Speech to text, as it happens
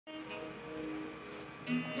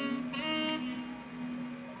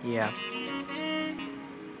Yeah.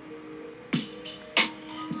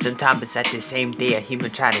 Sometimes it's at the same day I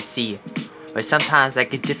even try to see it. Or sometimes I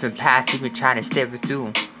get different paths even trying to stare it through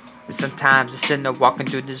 'em. But sometimes I'm sitting there walking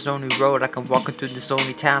through this lonely road, like I'm walking through this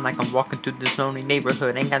lonely town, like I'm walking through this lonely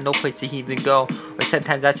neighborhood. Ain't got no place to even go. Or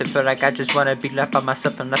sometimes I just feel like I just wanna be left by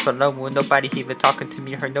myself and left alone with nobody even talking to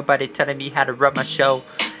me, or nobody telling me how to run my show.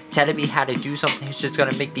 Telling me how to do something, it's just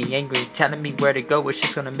gonna make me angry. Telling me where to go, it's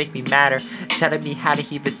just gonna make me madder. Telling me how to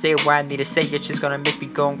even say what I need to say, it's just gonna make me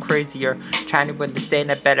going crazier. Trying to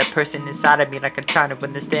understand a better person inside of me, like I'm trying to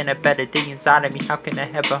understand a better thing inside of me. How can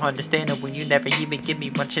I ever understand it when you never even give me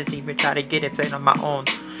one chance to even try to get it fed on my own?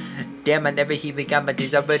 Damn, I never even got my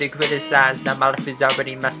days already criticized. Now my life is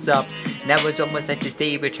already messed up. Now it's almost like this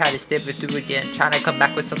day we try to step it through again. Trying to come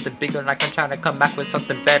back with something bigger, like I'm trying to come back with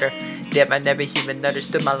something better. Damn, I never even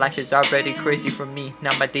understood my life is already crazy for me.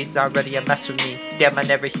 Now my days already a mess with me. Damn, I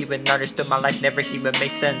never even understood my life never even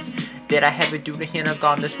made sense. Did I ever do the hint or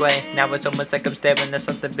gone this way? Now it's almost like I'm staring at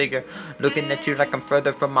something bigger. Looking at you like I'm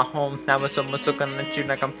further from my home. Now it's almost looking at you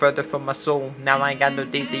like I'm further from my soul. Now I ain't got no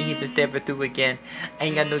days to even stare it through again. I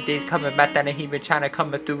ain't got no days coming back that I ain't even trying to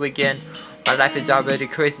come through again. My life is already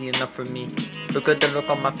crazy enough for me. Look at the look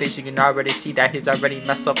on my face, you can already see that it's already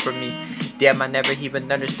messed up for me. Damn, I never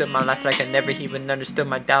even understood my life like I never even understood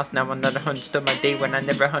my doubts. Now I never understood my day when I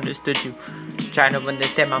never understood you. Trying to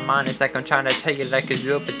understand my mind, it's like I'm trying to tell you like it's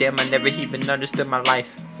real, but damn, I never even understood my life.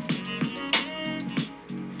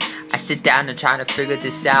 I sit down and try to figure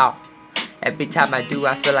this out. Every time I do,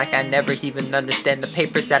 I feel like I never even understand the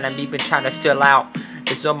papers that I'm even trying to fill out.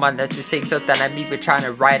 It's almost like the same stuff that I'm even trying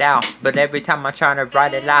to write out. But every time I'm trying to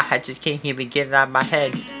write it out, I just can't even get it out of my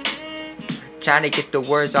head. Trying to get the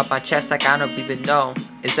words off my chest like I don't even know.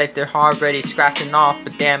 It's like they're already scratching off,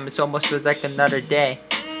 but damn, it almost feels like another day.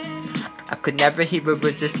 I could never even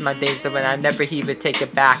resist my days when I never even take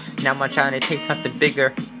it back. Now I'm trying to take something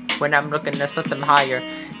bigger. When I'm looking at something higher,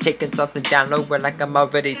 taking something down lower like I'm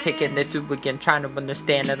already taking this through again. Trying to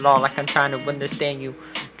understand it all like I'm trying to understand you.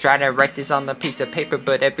 Trying to write this on a piece of paper,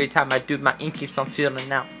 but every time I do, my ink keeps on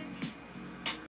feeling out.